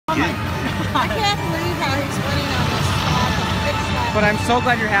But I'm so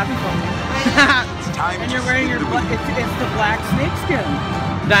glad you're happy for me. And you're wearing your it's the black snakeskin.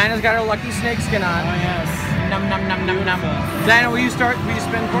 Dinah's got her lucky snakeskin on. Oh yes. Num num num num num. Dinah, will you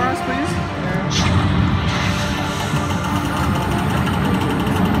spin for us, please?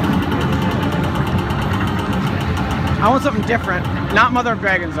 I want something different. Not Mother of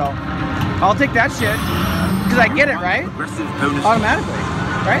Dragons though. I'll take that shit. Because I get it, right? Automatically.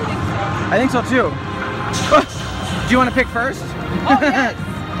 Right? I think so too. Do you want to pick first? Oh yes.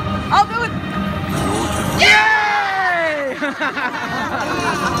 I'll go with. Yay! Oh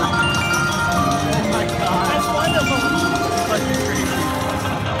my god. That's wonderful.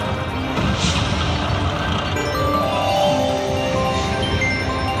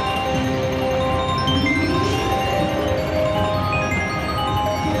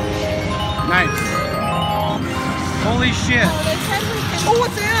 Nice. Holy shit. Oh,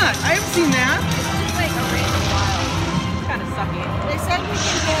 what's that? I haven't seen that. It's like a random wild. It's kind of sucky. They said we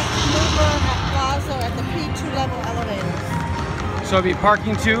can get Uber at Plaza at the P2 level elevators. So it'd be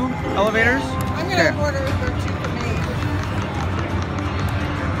parking 2 elevators? I'm going to order Uber 2 for me.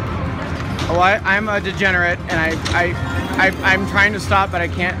 Oh, I'm a degenerate and I'm trying to stop, but I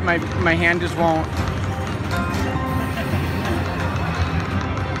can't. My hand just won't.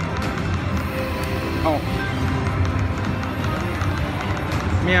 Oh.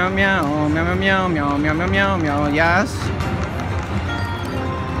 Meow meow meow meow meow meow meow meow meow. Yes.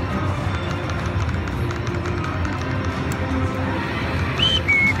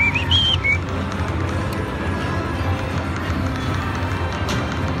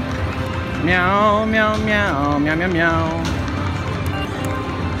 Meow meow meow meow meow meow.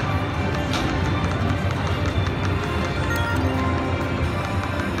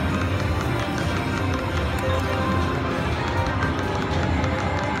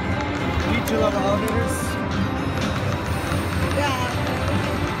 P2 level elevators. Yeah.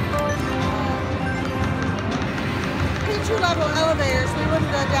 P2 level elevators, we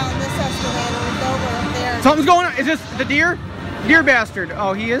wouldn't go down this escalator, we'd go over up there. Something's going on. Is this the deer? Deer bastard.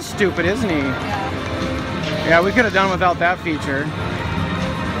 Oh, he is stupid, isn't he? Yeah. Yeah, we could have done without that feature.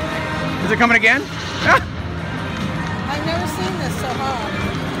 Is it coming again? I've never seen this so hot.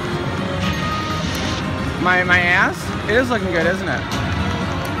 My ass? It is looking good, isn't it?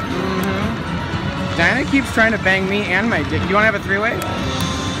 Dinah keeps trying to bang me and my dick. You want to have a 3-way? Oh,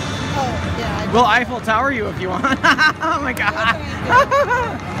 yeah. We'll Eiffel Tower you if you want. Oh my god.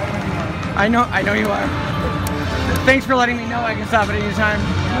 I know you are. Thanks for letting me know I can stop at any time.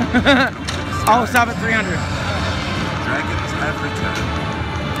 I'll stop at 300. Dragons have returned.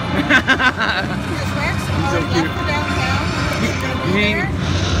 Is Rex already left for downtown? Is he gonna be there?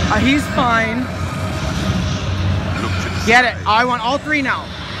 He's fine. Get it. I want all 3 now.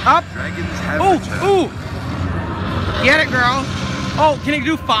 Up. Dragons have Ooh, returned. ooh. Get it, girl. Oh, can you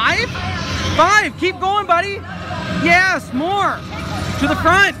do 5? 5. Keep going, buddy. Yes, more. To the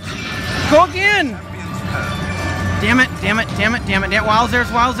front. Go again. Damn it, damn it, damn it, damn it. Yeah, Wild's there,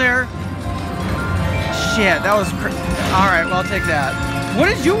 Shit, that was all right, well, I'll take that. What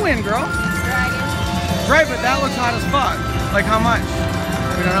did you win, girl? Dragon. Right, but that looks hot as fuck. Like how much?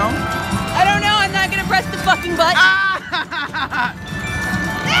 We don't know? I don't know, I'm not gonna press the fucking button.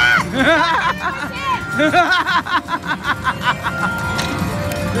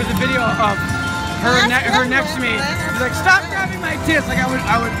 There's a video of her next to me. She's like, stop grabbing my tits. Like I would.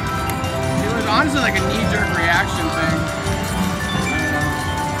 It was honestly like a knee-jerk reaction thing.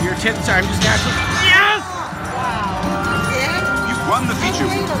 Your tits are. I'm just naturally. Yes. Wow. Yeah. You've won the feature.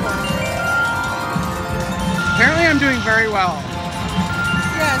 Apparently, I'm doing very well.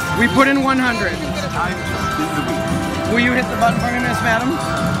 Yes. We put in 100. Time to spin the wheel. Will you hit the button for me, Miss Madam?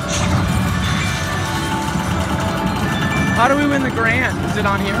 How do we win the grand? Is it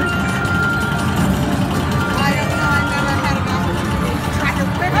on here? I don't know. I've never had an opportunity to track a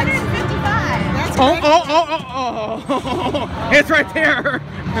 155. That's Oh! It's right there.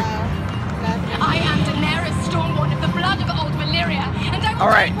 I am Daenerys Stormborn of the blood of old Valyria, and I will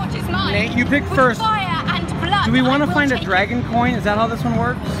take what is mine. Nate, you pick With first. Fire and blood. Do we want to I will find a take dragon coin? Is that how this one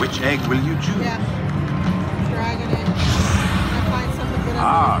works? Which egg will you choose? Yeah. Dragon egg. I find something good.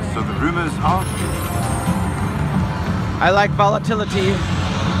 So the rumors are true. I like volatility.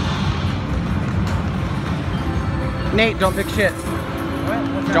 Nate, don't pick shit.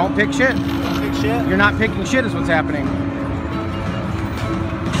 What? Don't pick shit. Don't pick shit? You're not picking shit is what's happening.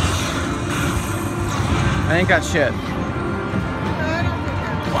 I think that's shit.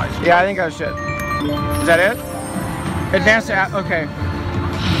 Yeah, I think that's shit. Is that it? Advanced app. Okay.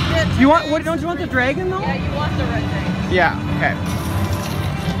 You want? What? Don't you want the dragon though? Yeah, you want the red thing. Yeah. Okay.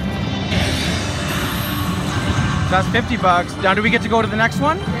 That's 50 bucks. Now, do we get to go to the next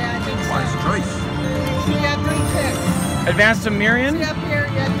one? Yeah, I think so. Wise choice. So you have 3 picks. Advance to Miriam? See up here,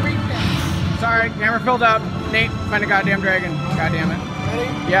 you have 3 picks. Sorry, hammer filled up. Nate, find a goddamn dragon. God damn it.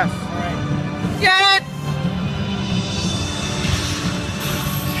 Ready? Yes. Alright. Get it!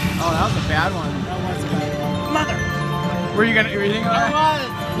 Oh, that was a bad one. That was a bad one. Mother! Were you thinking of that?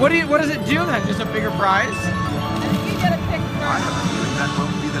 What does it do then? Just a bigger prize? You get a pick I first. have a feeling that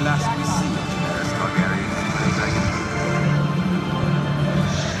won't be the last we see of Daenerys Targaryen and the dragon.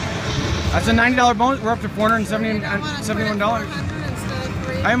 That's a $90 bonus. We're up to You don't want to put in $471. 400 instead of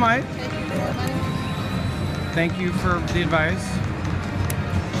 3. I might. Take you more money. Thank you for the advice.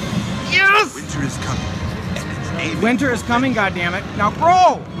 Yes! Winter is coming. Winter is coming, goddammit. Now,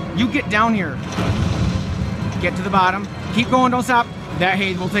 bro! You get down here. Get to the bottom. Keep going, don't stop. That,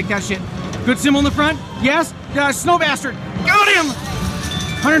 hey, we'll take that shit. Good symbol in the front. Yes. Snow bastard. Got him!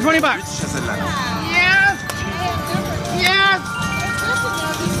 120 bucks. Rich as a lamb. Yes! Yes!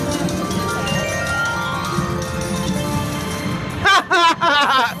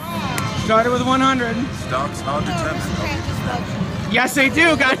 Started with 100. Stocks are determined. Yes, they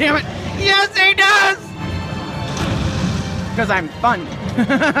do, goddammit. Yes, they does! Because I'm fun.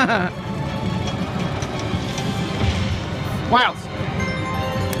 Wiles.